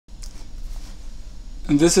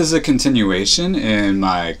This is a continuation in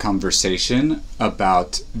my conversation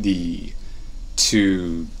about the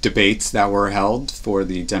two debates that were held for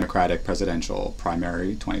the Democratic presidential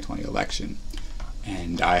primary 2020 election.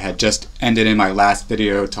 And I had just ended in my last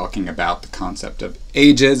video talking about the concept of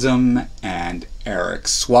ageism and Eric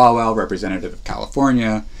Swalwell, representative of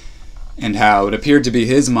California, and how it appeared to be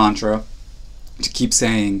his mantra to keep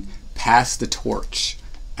saying, pass the torch,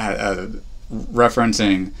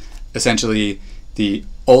 referencing essentially the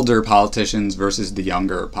older politicians versus the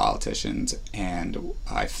younger politicians. And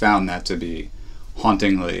I found that to be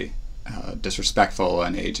hauntingly disrespectful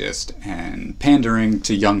and ageist and pandering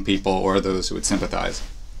to young people or those who would sympathize.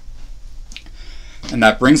 And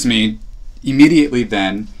that brings me immediately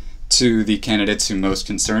then to the candidates who most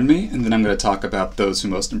concern me, and then I'm going to talk about those who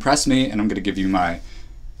most impress me, and I'm going to give you my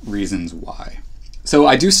reasons why. So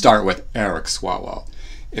I do start with Eric Swalwell.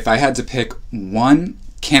 If I had to pick one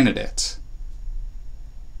candidate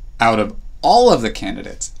out of all of the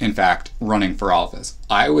candidates, in fact, running for office,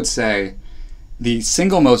 I would say the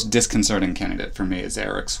single most disconcerting candidate for me is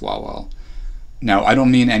Eric Swalwell. Now, I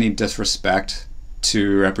don't mean any disrespect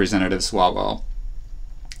to Representative Swalwell.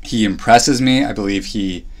 He impresses me. I believe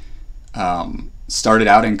he started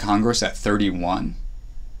out in Congress at 31,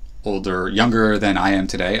 younger than I am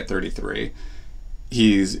today at 33.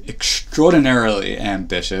 He's extraordinarily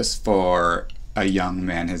ambitious for a young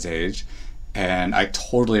man his age, and I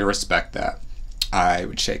totally respect that. I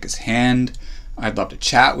would shake his hand. I'd love to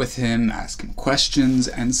chat with him, ask him questions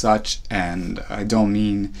and such, and I don't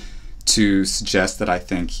mean to suggest that I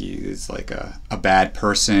think he's like a bad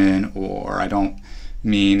person, or I don't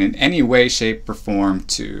mean in any way, shape, or form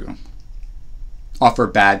to offer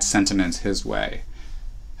bad sentiments his way.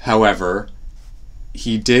 However,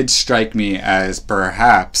 he did strike me as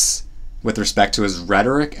perhaps, with respect to his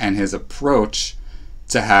rhetoric and his approach,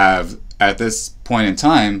 to have, at this point in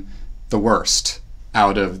time, the worst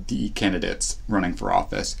out of the candidates running for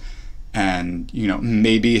office. And, you know,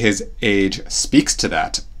 maybe his age speaks to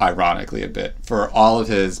that, ironically, a bit. For all of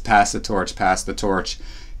his pass the torch,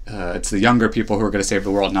 it's the younger people who are going to save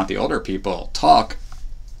the world, not the older people, talk,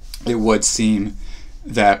 it would seem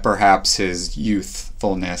that perhaps his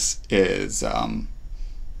youthfulness is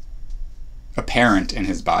apparent in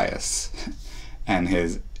his bias and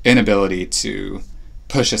his inability to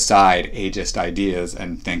push aside ageist ideas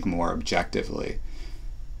and think more objectively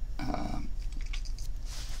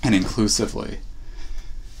and inclusively.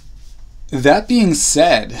 That being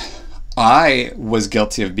said, I was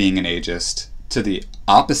guilty of being an ageist to the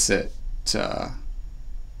opposite, in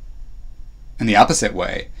the opposite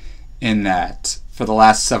way, in that for the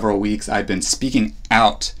last several weeks I've been speaking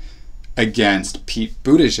out against Pete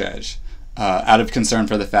Buttigieg out of concern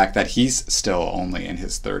for the fact that he's still only in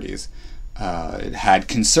his 30s. It had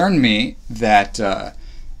concerned me that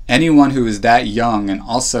anyone who is that young and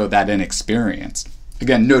also that inexperienced,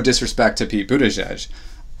 again, no disrespect to Pete Buttigieg,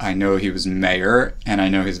 I know he was mayor and I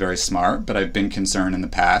know he's very smart, but I've been concerned in the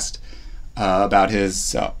past about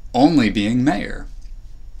his only being mayor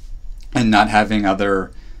and not having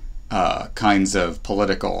other kinds of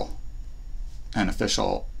political and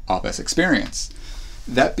official office experience.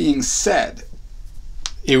 That being said,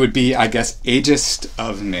 it would be, I guess, ageist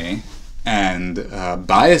of me and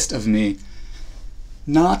biased of me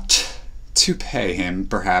not to pay him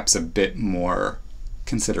perhaps a bit more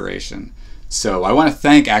consideration. So I want to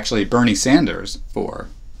thank actually Bernie Sanders for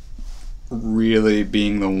really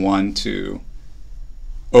being the one to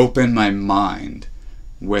open my mind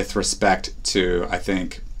with respect to, I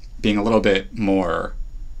think, being a little bit more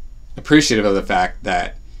appreciative of the fact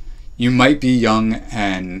that you might be young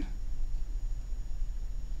and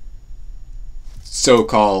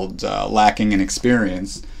so-called lacking in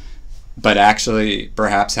experience, but actually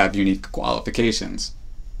perhaps have unique qualifications.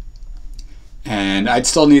 And I'd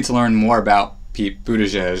still need to learn more about Pete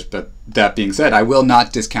Buttigieg, but that being said, I will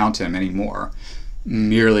not discount him anymore,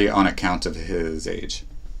 merely on account of his age.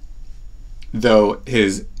 Though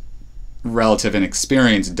his relative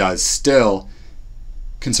inexperience does still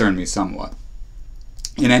concern me somewhat.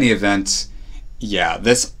 In any event, yeah,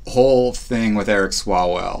 this whole thing with Eric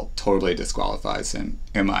Swalwell totally disqualifies him,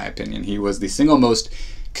 in my opinion. He was the single most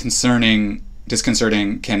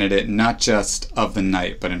disconcerting candidate, not just of the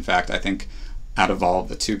night, but in fact, I think, out of all of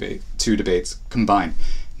the two debates combined.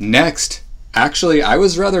 Next, actually, I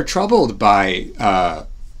was rather troubled by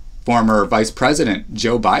former Vice President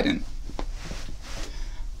Joe Biden.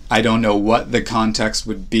 I don't know what the context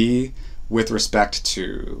would be with respect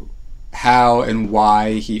to how and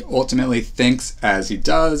why he ultimately thinks as he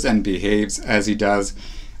does and behaves as he does.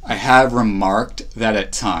 I have remarked that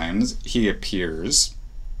at times he appears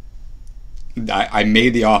I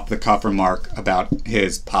made the off-the-cuff remark about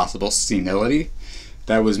his possible senility.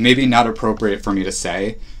 That was maybe not appropriate for me to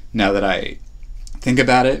say now that I think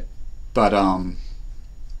about it, but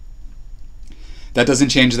that doesn't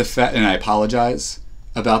change the fact, and I apologize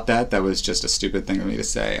about that. That was just a stupid thing for me to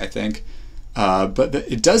say, I think. But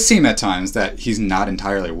it does seem at times that he's not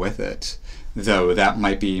entirely with it, though that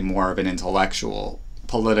might be more of an intellectual,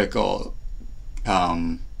 political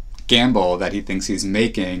gamble that he thinks he's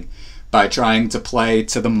making by trying to play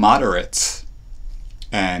to the moderates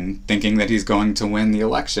and thinking that he's going to win the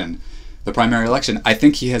election, the primary election. I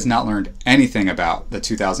think he has not learned anything about the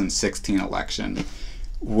 2016 election,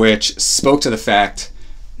 which spoke to the fact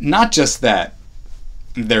not just that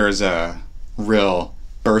there's a real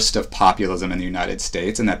burst of populism in the United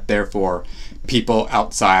States and that therefore people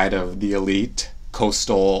outside of the elite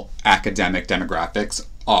coastal academic demographics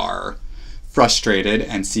are frustrated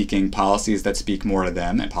and seeking policies that speak more to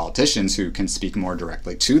them, and politicians who can speak more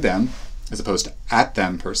directly to them as opposed to at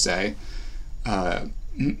them per se.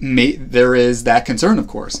 There is that concern, of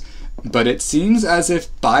course, but it seems as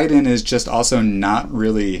if Biden is just also not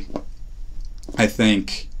really, I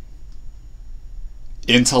think,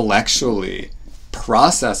 intellectually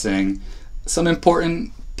processing some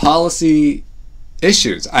important policy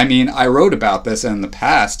issues. I mean, I wrote about this in the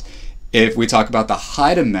past. If we talk about the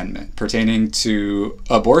Hyde Amendment pertaining to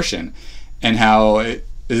abortion and how it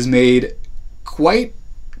is made quite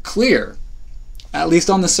clear, at least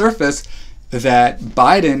on the surface, that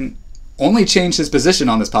Biden only changed his position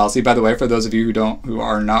on this policy. By the way, for those of you who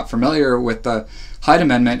are not familiar with the Hyde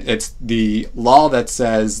Amendment, it's the law that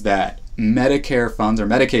says that Medicare funds, or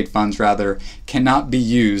Medicaid funds rather, cannot be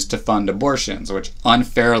used to fund abortions, which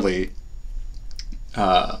unfairly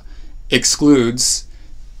excludes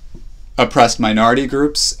oppressed minority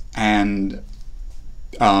groups and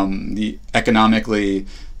the economically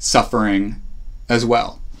suffering as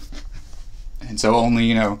well. And so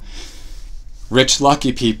only, rich,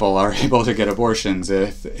 lucky people are able to get abortions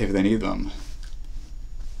if they need them.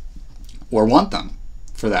 Or want them,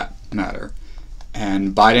 for that matter.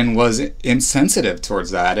 And Biden was insensitive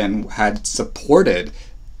towards that and had supported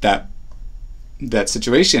that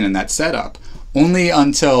situation and that setup. Only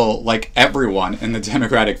until, like everyone in the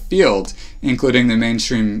Democratic field, including the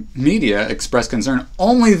mainstream media, expressed concern,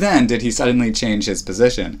 only then did he suddenly change his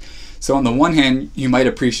position. So on the one hand, you might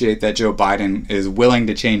appreciate that Joe Biden is willing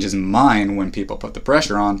to change his mind when people put the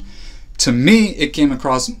pressure on. To me, it came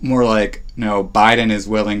across more like, Biden is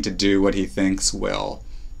willing to do what he thinks will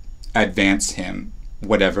advance him,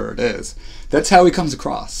 whatever it is. That's how he comes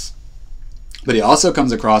across. But he also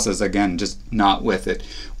comes across as, again, just not with it.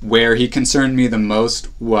 Where he concerned me the most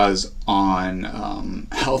was on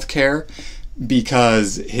healthcare,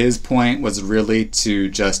 because his point was really to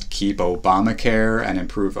just keep Obamacare and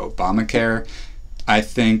improve Obamacare. I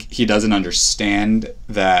think he doesn't understand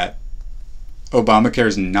that Obamacare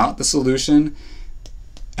is not the solution,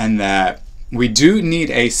 and that we do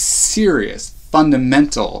need a serious,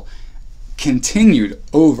 fundamental, continued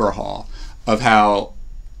overhaul of how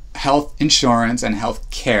health insurance and health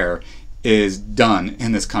care is done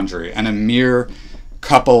in this country, and a mere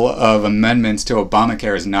couple of amendments to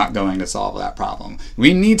Obamacare is not going to solve that problem.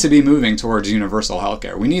 We need to be moving towards universal health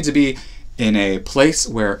care. We need to be in a place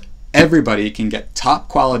where everybody can get top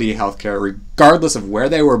quality health care regardless of where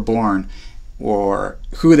they were born or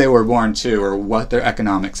who they were born to or what their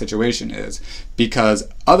economic situation is, because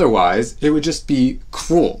otherwise it would just be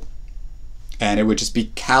cruel and it would just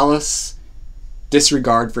be callous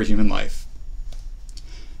disregard for human life.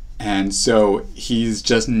 And so he's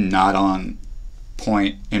just not on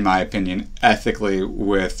point, in my opinion, ethically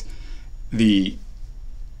with the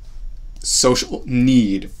social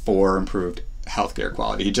need for improved healthcare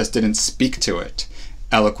quality. He just didn't speak to it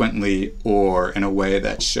eloquently or in a way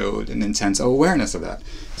that showed an intense awareness of that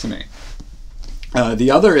to me.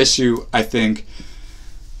 The other issue, I think,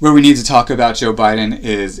 where we need to talk about Joe Biden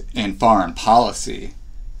is in foreign policy.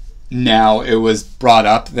 Now, it was brought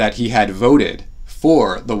up that he had voted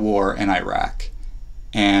for the war in Iraq,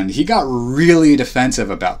 and he got really defensive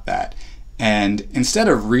about that. And instead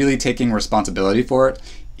of really taking responsibility for it,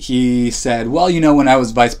 he said, well, when I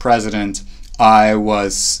was vice president, I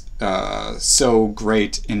was so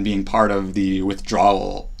great in being part of the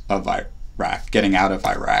withdrawal of Iraq, getting out of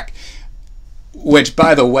Iraq. Which,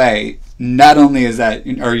 by the way, not only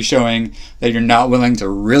are you showing that you're not willing to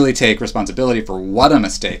really take responsibility for what a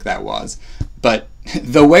mistake that was, but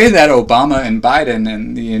the way that Obama and Biden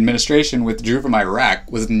and the administration withdrew from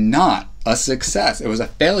Iraq was not a success. It was a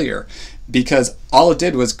failure, because all it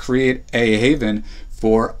did was create a haven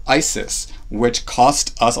for ISIS, which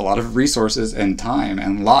cost us a lot of resources and time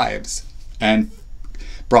and lives. and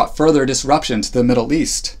brought further disruption to the Middle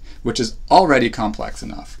East, which is already complex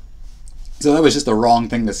enough. So that was just the wrong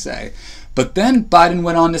thing to say. But then Biden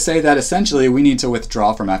went on to say that essentially we need to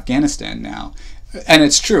withdraw from Afghanistan now. And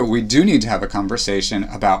it's true, we do need to have a conversation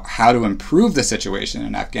about how to improve the situation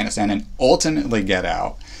in Afghanistan and ultimately get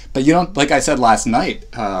out. But you don't, like I said last night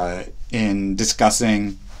in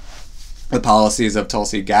discussing the policies of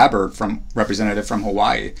Tulsi Gabbard, representative from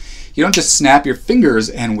Hawaii, you don't just snap your fingers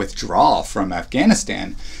and withdraw from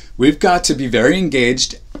Afghanistan. We've got to be very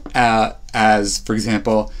engaged, as, for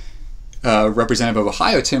example, Representative of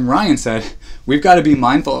Ohio, Tim Ryan, said, we've got to be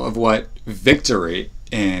mindful of what victory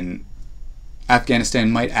in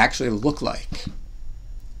Afghanistan might actually look like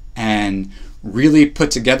and really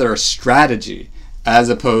put together a strategy as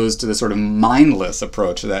opposed to the sort of mindless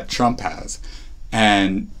approach that Trump has.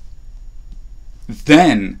 And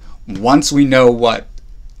then, once we know what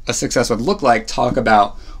a success would look like, talk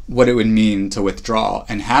about what it would mean to withdraw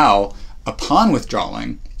and how, upon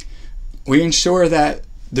withdrawing, we ensure that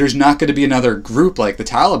there's not going to be another group like the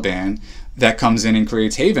Taliban that comes in and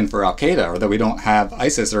creates haven for Al-Qaeda, or that we don't have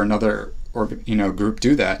ISIS or another group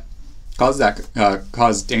do that,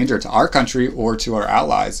 cause danger to our country or to our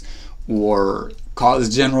allies, or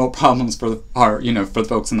cause general problems for for the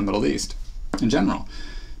folks in the Middle East in general.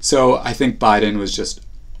 So I think Biden was just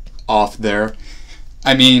off there.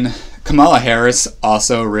 I mean, Kamala Harris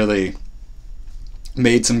also really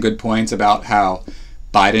made some good points about how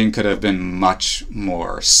Biden could have been much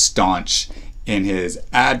more staunch in his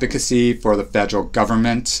advocacy for the federal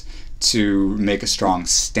government to make a strong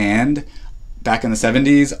stand back in the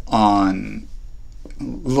 70s on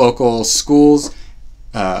local schools,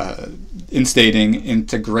 instating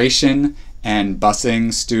integration and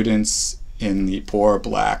busing students in the poor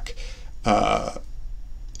black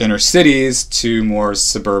inner cities to more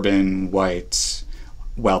suburban, white,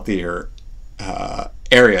 wealthier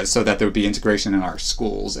areas, so that there would be integration in our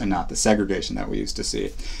schools and not the segregation that we used to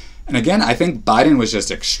see. And again, I think Biden was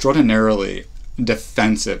just extraordinarily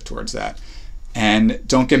defensive towards that. And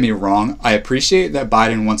don't get me wrong, I appreciate that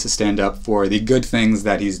Biden wants to stand up for the good things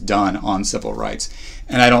that he's done on civil rights.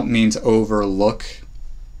 And I don't mean to overlook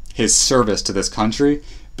his service to this country,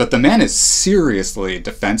 but the man is seriously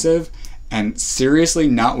defensive and seriously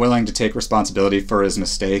not willing to take responsibility for his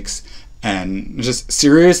mistakes, and just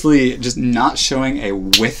seriously just not showing a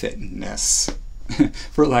with-itness,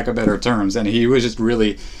 for lack of better terms. And he was just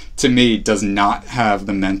really, to me, does not have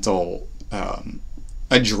the mental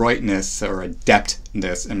adroitness or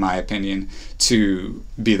adeptness, in my opinion, to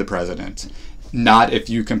be the president. Not if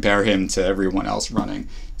you compare him to everyone else running.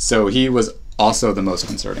 So he was also the most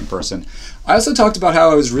concerning person. I also talked about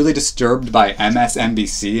how I was really disturbed by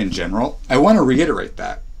MSNBC in general. I want to reiterate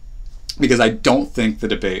that, because I don't think the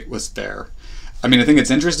debate was fair. I mean, I think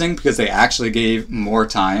it's interesting because they actually gave more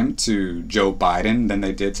time to Joe Biden than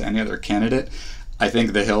they did to any other candidate. I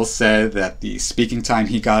think The Hill said that the speaking time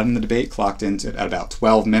he got in the debate clocked into at about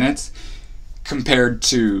 12 minutes, compared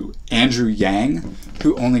to Andrew Yang,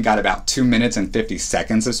 who only got about 2 minutes and 50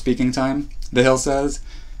 seconds of speaking time, The Hill says.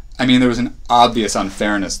 I mean, there was an obvious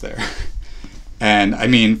unfairness there. And I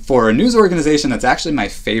mean, for a news organization that's actually my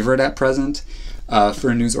favorite at present, for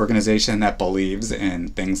a news organization that believes in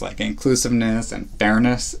things like inclusiveness and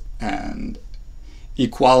fairness and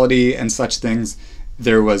equality and such things,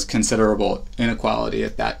 there was considerable inequality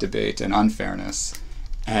at that debate and unfairness.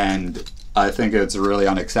 And I think it's really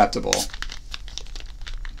unacceptable.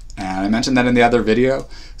 And I mentioned that in the other video,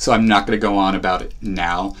 so I'm not going to go on about it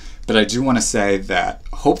now. But I do want to say that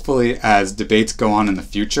hopefully as debates go on in the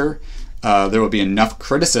future, there will be enough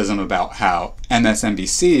criticism about how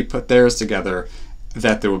MSNBC put theirs together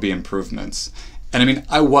that there will be improvements. And I mean,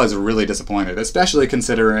 I was really disappointed, especially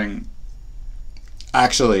considering,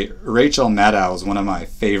 actually, Rachel Maddow is one of my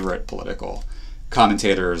favorite political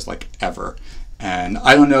commentators, like, ever. And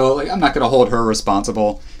I don't know, like, I'm not going to hold her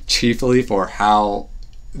responsible chiefly for how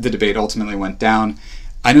the debate ultimately went down.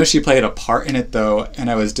 I know she played a part in it, though, and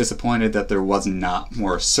I was disappointed that there was not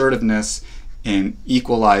more assertiveness in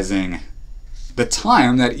equalizing the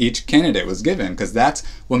time that each candidate was given, because that's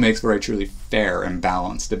what makes for a truly fair and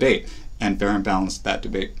balanced debate. And fair and balanced that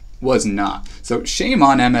debate was not. So shame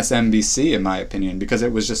on MSNBC, in my opinion, because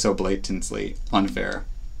it was just so blatantly unfair.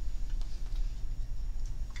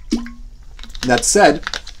 That said,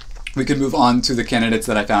 we can move on to the candidates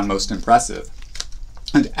that I found most impressive.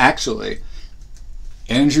 And actually,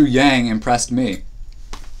 Andrew Yang impressed me.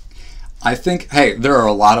 I think, hey, there are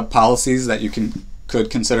a lot of policies that you could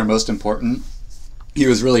consider most important. He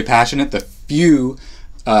was really passionate. The few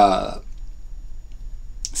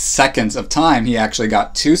seconds of time he actually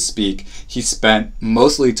got to speak, he spent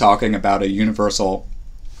mostly talking about a universal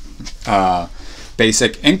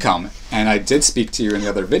basic income. And I did speak to you in the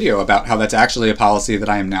other video about how that's actually a policy that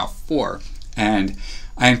I am now for. And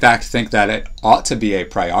I in fact think that it ought to be a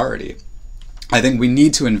priority. I think we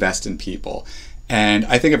need to invest in people. And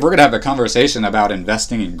I think if we're going to have a conversation about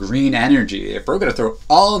investing in green energy, if we're going to throw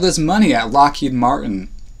all of this money at Lockheed Martin,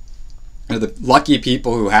 or the lucky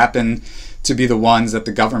people who happen to be the ones that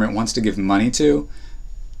the government wants to give money to,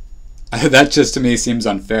 that just to me seems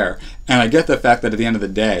unfair. And I get the fact that at the end of the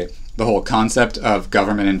day, the whole concept of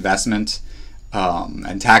government investment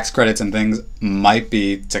and tax credits and things might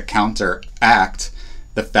be to counteract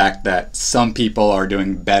the fact that some people are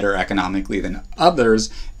doing better economically than others,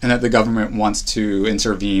 and that the government wants to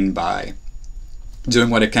intervene by doing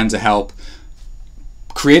what it can to help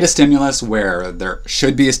create a stimulus where there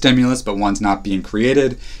should be a stimulus, but one's not being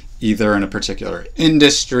created, either in a particular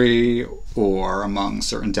industry or among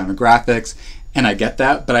certain demographics. And I get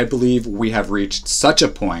that, but I believe we have reached such a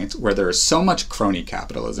point where there is so much crony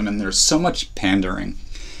capitalism and there's so much pandering,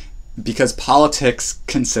 because politics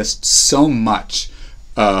consists so much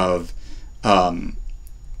of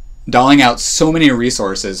doling out so many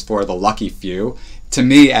resources for the lucky few. To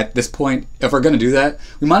me, at this point, if we're going to do that,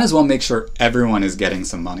 we might as well make sure everyone is getting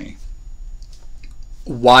some money.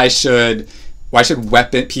 Why should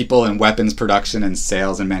people in weapons production and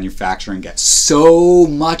sales and manufacturing get so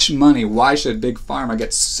much money? Why should Big Pharma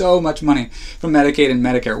get so much money from Medicaid and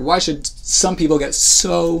Medicare? Why should some people get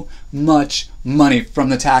so much money from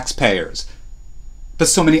the taxpayers, but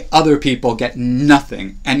so many other people get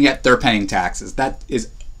nothing, and yet they're paying taxes? That is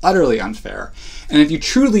utterly unfair. And if you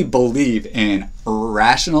truly believe in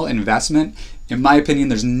rational investment, in my opinion,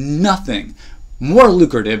 there's nothing more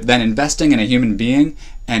lucrative than investing in a human being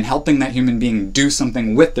and helping that human being do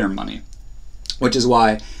something with their money. Which is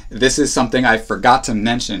why this is something I forgot to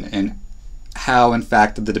mention in how, in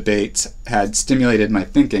fact, the debates had stimulated my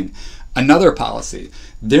thinking. Another policy: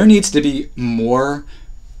 there needs to be more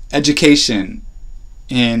education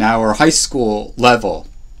in our high school level,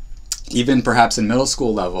 even perhaps in middle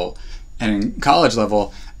school level and in college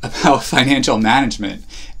level, about financial management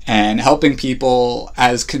and helping people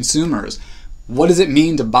as consumers. What does it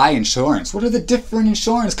mean to buy insurance? What are the different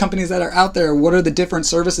insurance companies that are out there? What are the different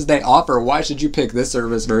services they offer? Why should you pick this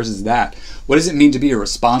service versus that? What does it mean to be a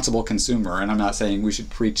responsible consumer? And I'm not saying we should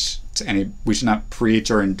not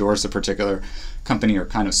preach or endorse a particular company or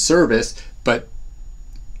kind of service, but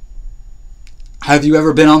have you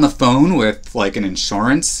ever been on the phone with like an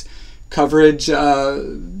insurance coverage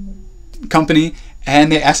company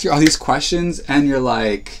and they ask you all these questions and you're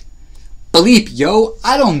like, bleep, yo,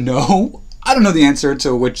 I don't know the answer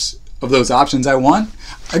to which of those options I want.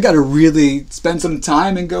 I got to really spend some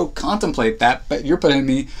time and go contemplate that, but you're putting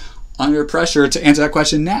me under pressure to answer that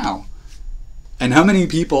question now. And how many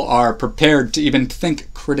people are prepared to even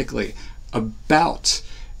think critically about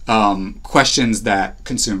questions that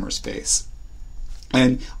consumers face?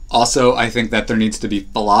 And also, I think that there needs to be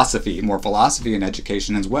more philosophy in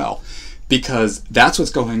education as well, because that's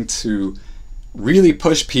what's going to really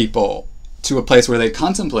push people to a place where they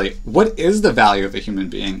contemplate, what is the value of a human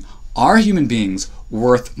being? Are human beings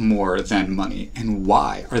worth more than money? And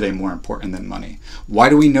why are they more important than money? Why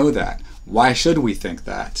do we know that? Why should we think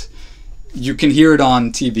that? You can hear it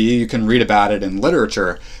on TV, you can read about it in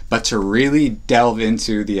literature, but to really delve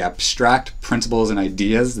into the abstract principles and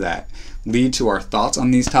ideas that lead to our thoughts on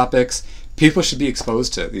these topics, people should be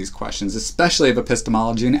exposed to these questions, especially of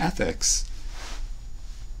epistemology and ethics.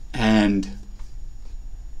 And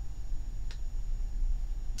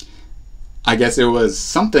I guess it was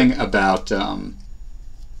something about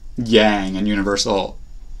Yang and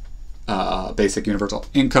basic universal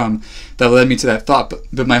income that led me to that thought.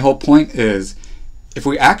 But my whole point is, if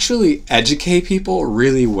we actually educate people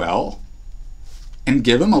really well and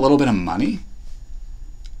give them a little bit of money,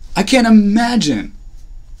 I can't imagine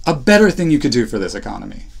a better thing you could do for this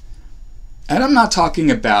economy. And I'm not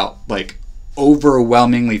talking about like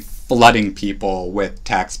overwhelmingly flooding people with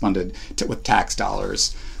tax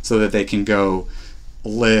dollars so that they can go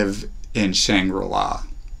live in Shangri-La.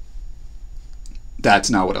 That's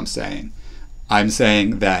not what I'm saying. I'm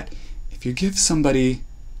saying that if you give somebody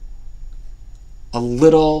a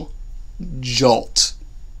little jolt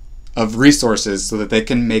of resources so that they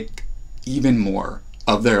can make even more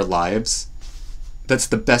of their lives, that's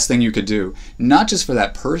the best thing you could do. Not just for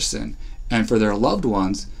that person and for their loved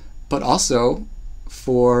ones, but also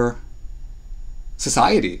for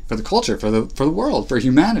society, for the culture, for the world, for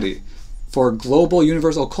humanity, for global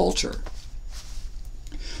universal culture.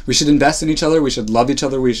 We should invest in each other. We should love each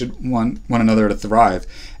other. We should want one another to thrive.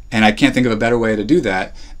 And I can't think of a better way to do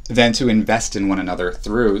that than to invest in one another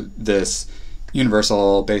through this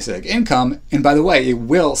universal basic income. And by the way, it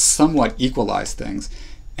will somewhat equalize things.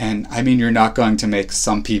 And I mean, you're not going to make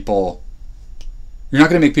people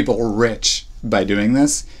rich by doing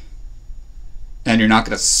this. And you're not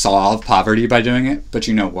going to solve poverty by doing it. But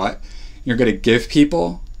you know what? You're going to give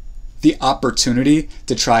people the opportunity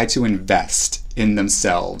to try to invest in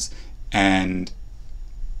themselves and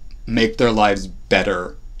make their lives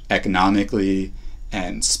better economically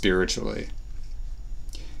and spiritually.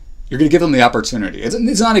 You're going to give them the opportunity.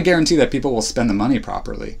 It's not a guarantee that people will spend the money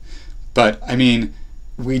properly. But, I mean,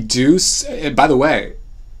 we do... By the way,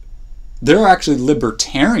 there are actually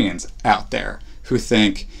libertarians out there who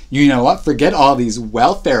think, you know what, forget all these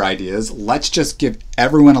welfare ideas. Let's just give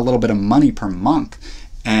everyone a little bit of money per month.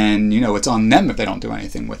 And, you know, it's on them if they don't do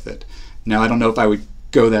anything with it. Now, I don't know if I would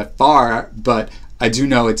go that far, but I do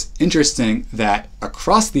know it's interesting that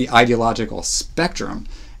across the ideological spectrum,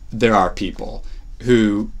 there are people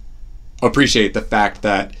who appreciate the fact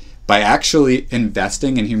that by actually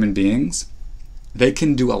investing in human beings, they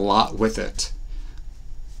can do a lot with it.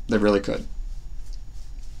 They really could.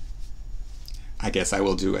 I guess I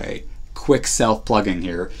will do a quick self-plugging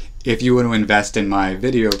here. If you want to invest in my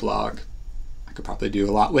video blog, I could probably do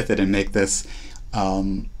a lot with it and make this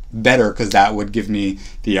better, because that would give me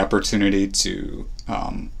the opportunity to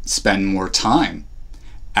spend more time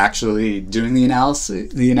actually doing the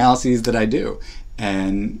analyses that I do,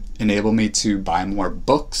 and enable me to buy more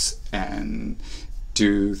books and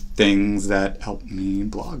do things that help me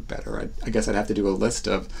blog better. I guess I'd have to do a list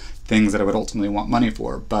of things that I would ultimately want money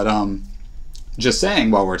for, but just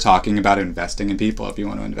saying, while we're talking about investing in people, if you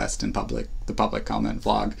want to invest in the public comment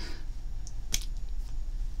vlog,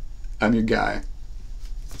 I'm your guy.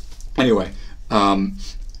 Anyway,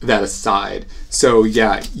 that aside, so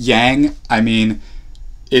yeah, Yang, I mean,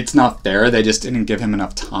 it's not fair. They just didn't give him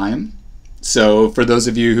enough time. So for those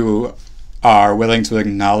of you who are willing to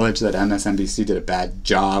acknowledge that MSNBC did a bad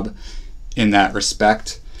job in that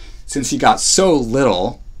respect, since he got so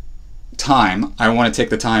little time, I want to take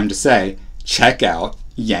the time to say, check out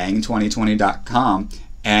yang2020.com,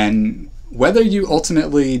 and whether you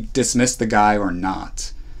ultimately dismiss the guy or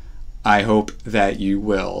not, I hope that you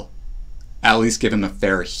will at least give him a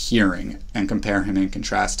fair hearing and compare him and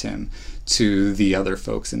contrast him to the other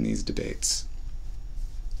folks in these debates.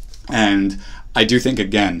 And I do think,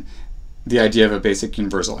 again, the idea of a basic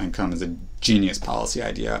universal income is a genius policy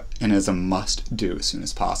idea and is a must-do as soon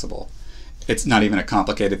as possible. It's not even a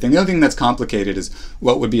complicated thing. The only thing that's complicated is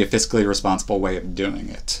what would be a fiscally responsible way of doing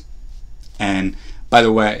it. And by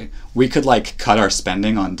the way, we could like cut our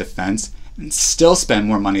spending on defense and still spend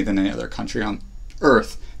more money than any other country on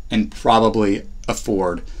earth and probably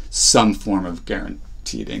afford some form of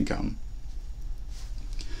guaranteed income.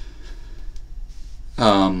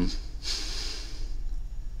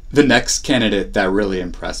 The next candidate that really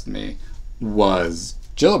impressed me was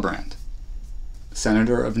Gillibrand,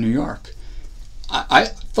 Senator of New York. I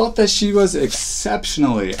thought that she was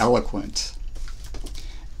exceptionally eloquent,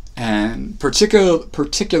 and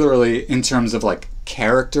particularly in terms of like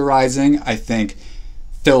characterizing, I think,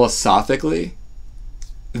 philosophically,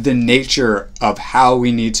 the nature of how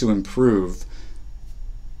we need to improve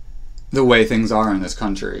the way things are in this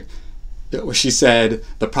country. She said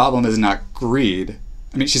the problem is not greed.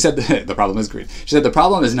 I mean, she said the problem is greed. She said the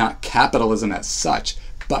problem is not capitalism as such,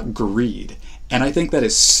 but greed. And I think that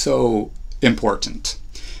is so important,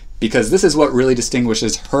 because this is what really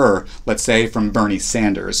distinguishes her, let's say, from Bernie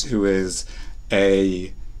Sanders, who is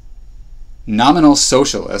a nominal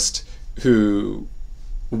socialist who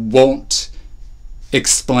won't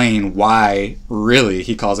explain why really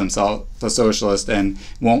he calls himself a socialist and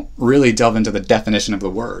won't really delve into the definition of the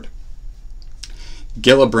word.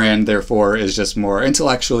 Gillibrand, therefore, is just more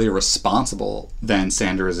intellectually responsible than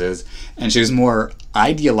Sanders is, and she's more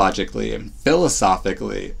ideologically and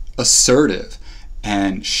philosophically assertive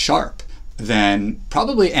and sharp than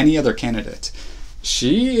probably any other candidate.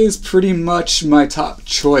 She is pretty much my top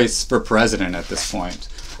choice for president at this point.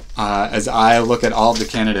 As I look at all of the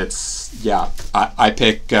candidates, yeah, I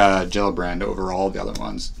pick Gillibrand over all the other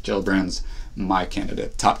ones. Gillibrand's my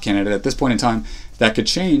candidate, top candidate at this point in time. That could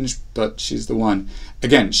change, but she's the one.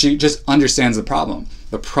 Again, she just understands the problem.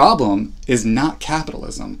 The problem is not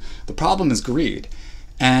capitalism. The problem is greed.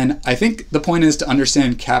 And I think the point is to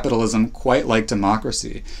understand capitalism quite like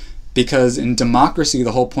democracy, because in democracy,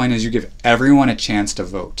 the whole point is you give everyone a chance to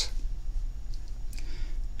vote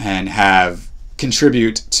and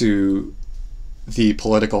contribute to the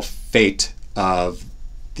political fate of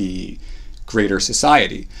the greater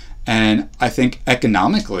society. And I think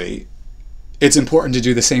economically, it's important to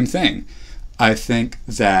do the same thing. I think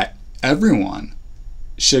that everyone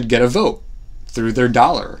should get a vote through their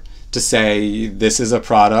dollar to say this is a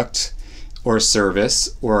product or a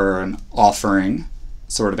service or an offering,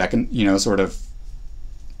 sort of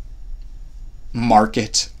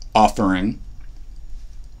market offering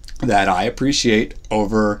that I appreciate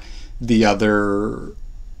over the other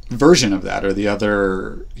version of that, or the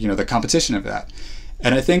other, the competition of that.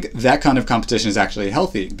 And I think that kind of competition is actually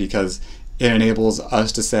healthy, because it enables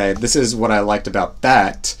us to say, this is what I liked about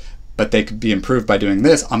that, but they could be improved by doing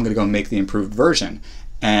this. I'm going to go make the improved version.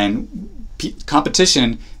 And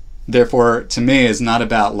competition, therefore, to me, is not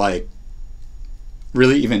about like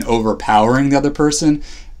really even overpowering the other person,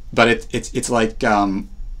 but it's like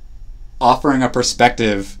offering a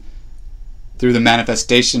perspective through the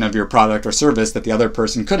manifestation of your product or service that the other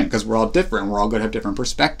person couldn't, because we're all different. We're all going to have different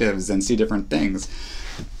perspectives and see different things.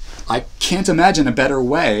 I can't imagine a better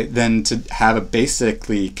way than to have a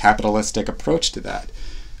basically capitalistic approach to that.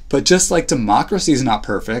 But just like democracy is not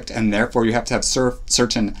perfect, and therefore you have to have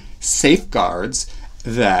certain safeguards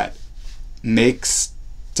that makes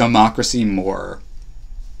democracy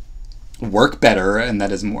work better, and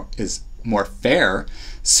that is more fair,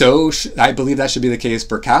 so I believe that should be the case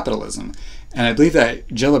for capitalism. And I believe that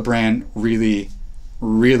Gillibrand really,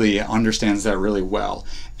 really understands that really well.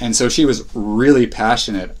 And so she was really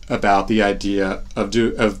passionate about the idea of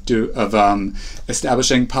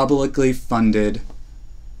establishing publicly funded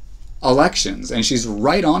elections, and she's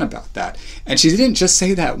right on about that. And she didn't just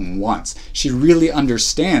say that once. She really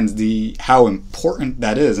understands how important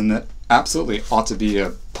that is, and that absolutely ought to be a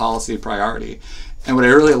policy priority. And what I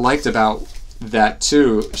really liked about that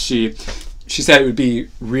too, she said it would be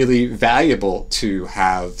really valuable to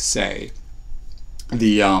have, say,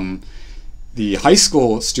 the high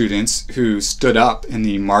school students who stood up in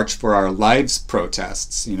the March for Our Lives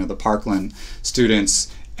protests, the Parkland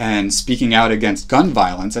students, and speaking out against gun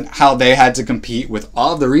violence, and how they had to compete with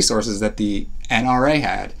all of the resources that the NRA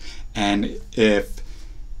had. And if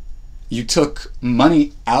you took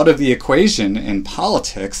money out of the equation in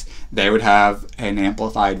politics, they would have an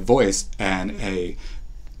amplified voice and a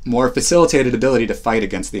more facilitated ability to fight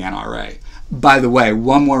against the NRA. By the way,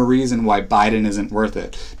 one more reason why Biden isn't worth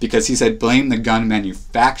it, because he said blame the gun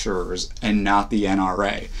manufacturers and not the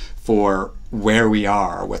NRA for where we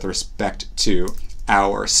are with respect to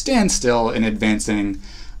our standstill in advancing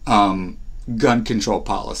gun control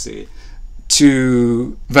policy.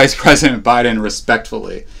 To Vice President Biden,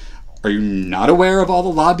 respectfully, are you not aware of all the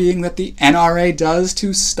lobbying that the NRA does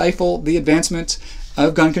to stifle the advancement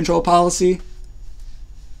of gun control policy?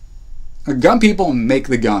 Gun people make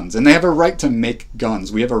the guns, and they have a right to make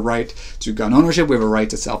guns. We have a right to gun ownership, we have a right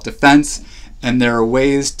to self-defense, and there are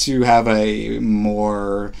ways to have a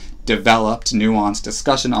more developed, nuanced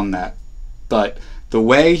discussion on that. But the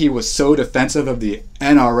way he was so defensive of the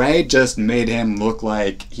NRA just made him look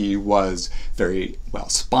like he was very well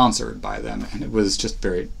sponsored by them, and it was just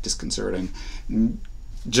very disconcerting.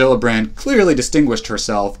 Gillibrand clearly distinguished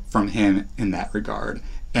herself from him in that regard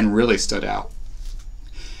and really stood out.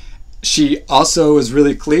 She also was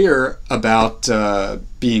really clear about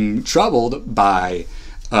being troubled by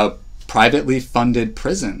privately funded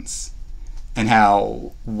prisons, and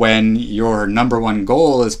how when your number one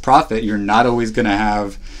goal is profit, you're not always going to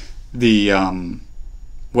have the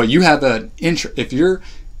you have an interest. If you're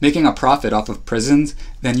making a profit off of prisons,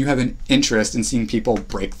 then you have an interest in seeing people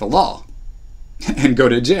break the law and go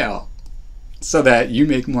to jail so that you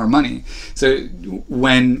make more money. So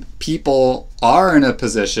when people are in a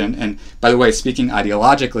position, and by the way, speaking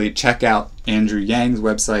ideologically, check out Andrew Yang's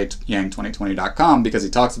website, yang2020.com, because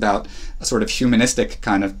he talks about a sort of humanistic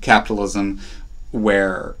kind of capitalism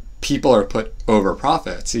where people are put over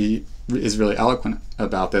profits. He is really eloquent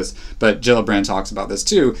about this, but Gillibrand talks about this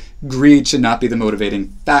too. Greed should not be the motivating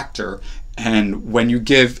factor, and when you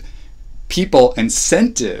give people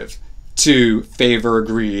incentive to favor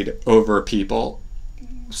greed over people,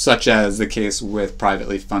 such as the case with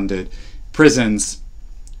privately funded prisons,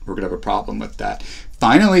 we're going to have a problem with that.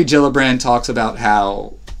 Finally, Gillibrand talks about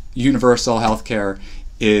how universal healthcare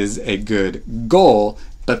is a good goal,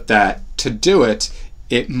 but that to do it,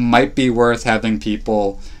 it might be worth having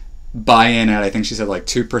people buy in at, I think she said, like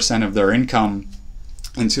 2% of their income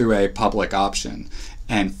into a public option,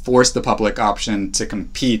 and force the public option to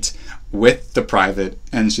compete with the private.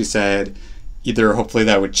 And she said either hopefully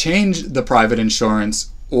that would change the private insurance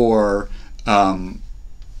or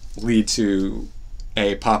lead to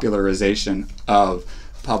a popularization of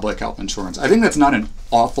public health insurance. I think that's not an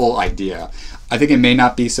awful idea. I think it may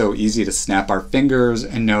not be so easy to snap our fingers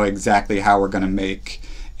and know exactly how we're going to make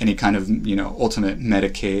any kind of, ultimate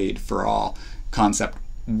Medicaid for all concept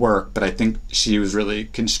work, but I think she was really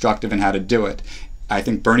constructive in how to do it. I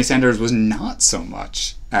think Bernie Sanders was not so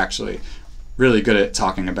much, actually, really good at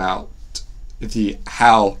talking about the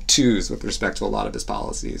how-tos with respect to a lot of his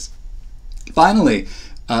policies. Finally,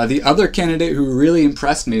 the other candidate who really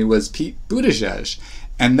impressed me was Pete Buttigieg.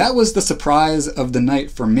 And that was the surprise of the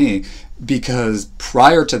night for me, because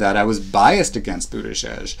prior to that I was biased against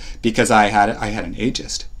Buttigieg because I had an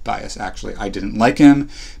ageist bias, actually. I didn't like him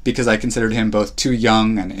because I considered him both too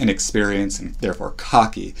young and inexperienced and therefore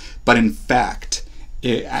cocky. But in fact,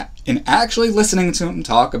 in actually listening to him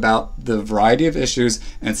talk about the variety of issues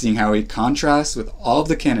and seeing how he contrasts with all of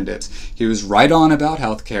the candidates, he was right on about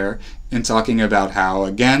healthcare and talking about how,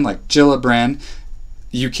 again, like Gillibrand,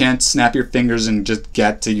 you can't snap your fingers and just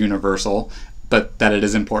get to universal, but that it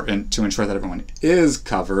is important to ensure that everyone is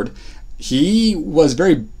covered. He was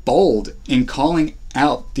very bold in calling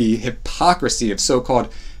out the hypocrisy of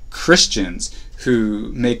so-called Christians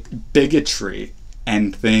who make bigotry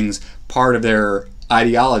and things part of their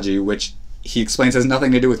ideology, which he explains has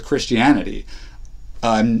nothing to do with Christianity.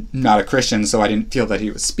 I'm not a Christian, so I didn't feel that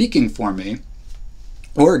he was speaking for me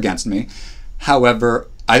or against me. However,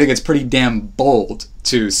 I think it's pretty damn bold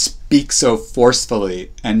to speak so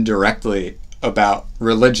forcefully and directly about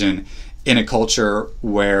religion in a culture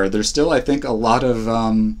where there's still, I think, a lot of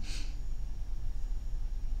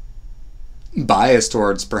bias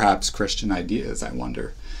towards perhaps Christian ideas, I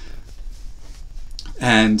wonder.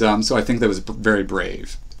 And so I think that was very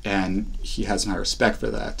brave, and he has my respect for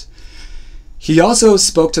that. He also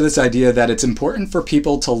spoke to this idea that it's important for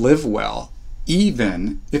people to live well,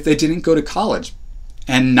 even if they didn't go to college.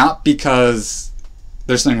 And not because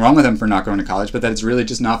there's something wrong with him for not going to college, but that it's really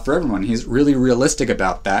just not for everyone. He's really realistic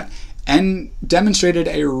about that and demonstrated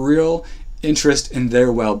a real interest in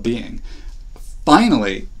their well-being.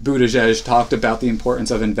 Finally, Buttigieg talked about the importance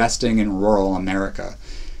of investing in rural America.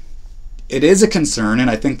 It is a concern, and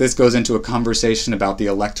I think this goes into a conversation about the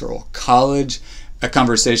Electoral College, a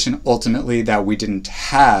conversation ultimately that we didn't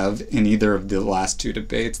have in either of the last two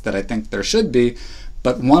debates that I think there should be.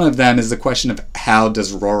 But one of them is the question of how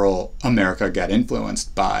does rural America get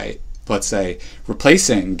influenced by, let's say,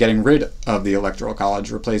 getting rid of the Electoral College,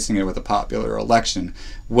 replacing it with a popular election?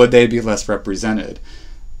 Would they be less represented?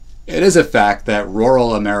 It is a fact that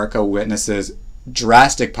rural America witnesses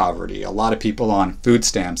drastic poverty. A lot of people on food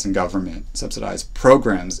stamps and government subsidized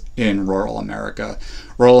programs in rural America.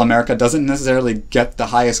 Rural America doesn't necessarily get the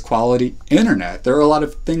highest quality internet. There are a lot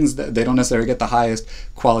of things that they don't necessarily get the highest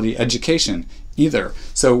quality education either.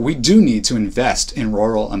 So we do need to invest in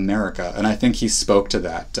rural America, and I think he spoke to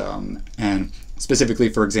that. And specifically,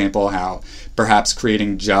 for example, how perhaps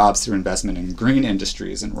creating jobs through investment in green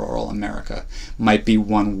industries in rural America might be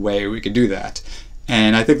one way we could do that.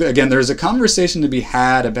 And I think that, again, there's a conversation to be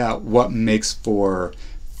had about what makes for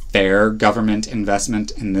fair government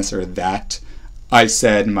investment in this or that. I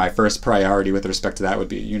said my first priority with respect to that would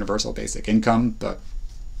be universal basic income, but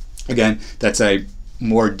again, that's a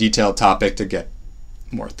more detailed topic to get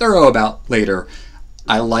more thorough about later.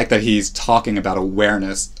 I like that he's talking about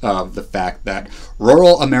awareness of the fact that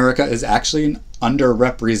rural America is actually an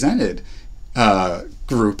underrepresented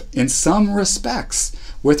group in some respects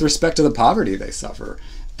with respect to the poverty they suffer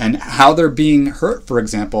and how they're being hurt, for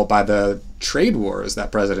example, by the trade wars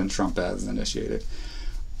that President Trump has initiated.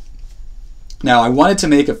 Now, I wanted to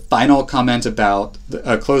make a final comment about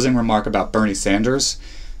a closing remark about Bernie Sanders,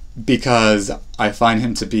 because I find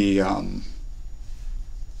him to be,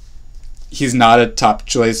 he's not a top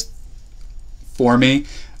choice for me.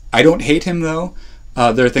 I don't hate him, though.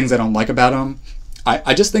 There are things I don't like about him.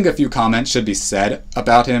 I just think a few comments should be said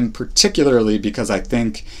about him, particularly because I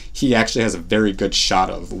think he actually has a very good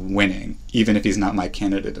shot of winning, even if he's not my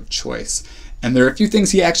candidate of choice. And there are a few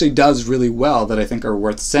things he actually does really well that I think are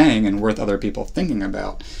worth saying and worth other people thinking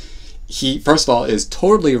about. He, first of all, is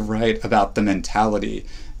totally right about the mentality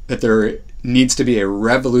that there needs to be a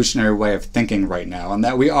revolutionary way of thinking right now, and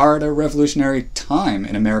that we are at a revolutionary time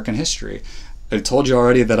in American history. I told you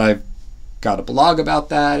already that I've got a blog about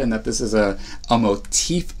that and that this is a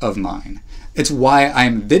motif of mine. It's why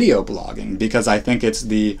I'm video blogging, because I think it's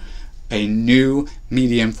a new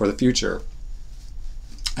medium for the future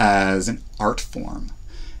as an art form.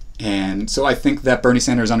 And so I think that Bernie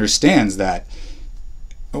Sanders understands that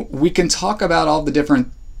we can talk about all the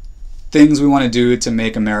different things we want to do to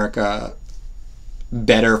make America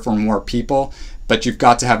better for more people, But you've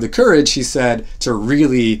got to have the courage, he said, to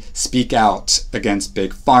really speak out against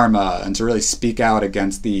big pharma and to really speak out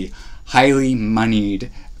against the highly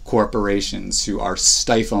moneyed corporations who are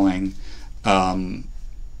stifling a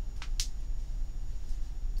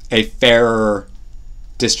fairer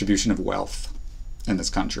distribution of wealth in this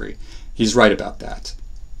country. He's right about that.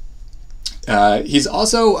 He's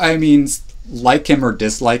also, I mean, like him or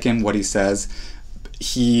dislike him, what he says,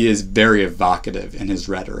 he is very evocative in his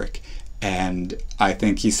rhetoric. And I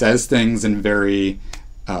think he says things in very,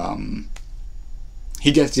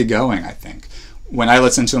 he gets you going, I think. When I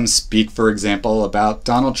listen to him speak, for example, about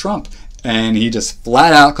Donald Trump, and he just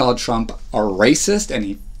flat out called Trump a racist, and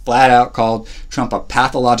he flat out called Trump a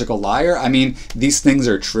pathological liar. I mean, these things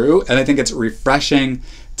are true, and I think it's refreshing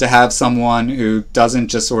to have someone who doesn't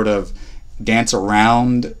just sort of dance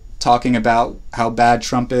around talking about how bad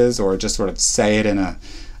Trump is, or just sort of say it in a,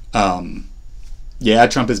 yeah,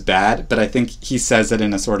 Trump is bad, but I think he says it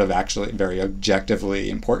in a sort of actually very objectively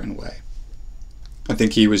important way. I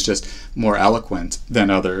think he was just more eloquent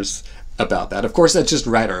than others about that. Of course, that's just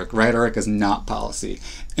rhetoric. Rhetoric is not policy.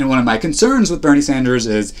 And one of my concerns with Bernie Sanders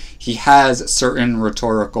is he has certain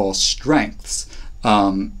rhetorical strengths,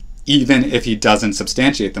 even if he doesn't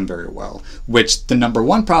substantiate them very well, which the number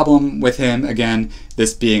one problem with him, again,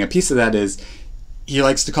 this being a piece of that, is he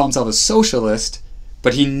likes to call himself a socialist,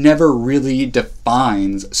 but he never really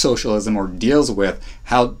defines socialism or deals with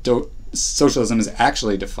how socialism is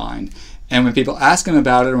actually defined. And when people ask him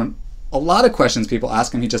about it, or when a lot of questions people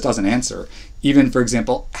ask him, he just doesn't answer. Even, for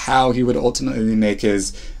example, how he would ultimately make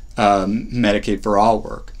his Medicaid for all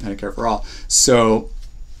work, Medicare for all. So,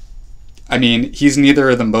 I mean, he's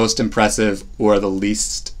neither the most impressive or the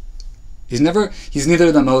least, he's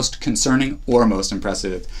neither the most concerning or most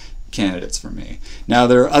impressive candidates for me. Now,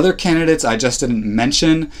 there are other candidates I just didn't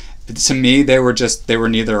mention. To me, they were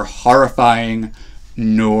neither horrifying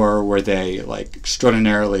nor were they like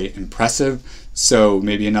extraordinarily impressive. So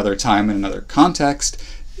maybe another time in another context.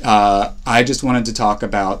 I just wanted to talk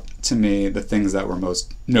about, to me, the things that were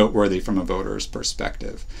most noteworthy from a voter's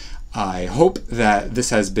perspective. I hope that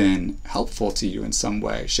this has been helpful to you in some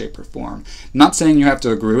way, shape, or form. I'm not saying you have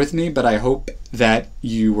to agree with me, but I hope that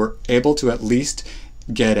you were able to at least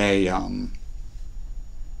get a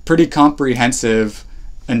pretty comprehensive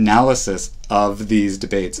analysis of these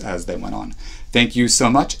debates as they went on. Thank you so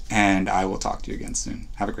much, and I will talk to you again soon.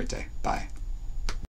 Have a great day. Bye.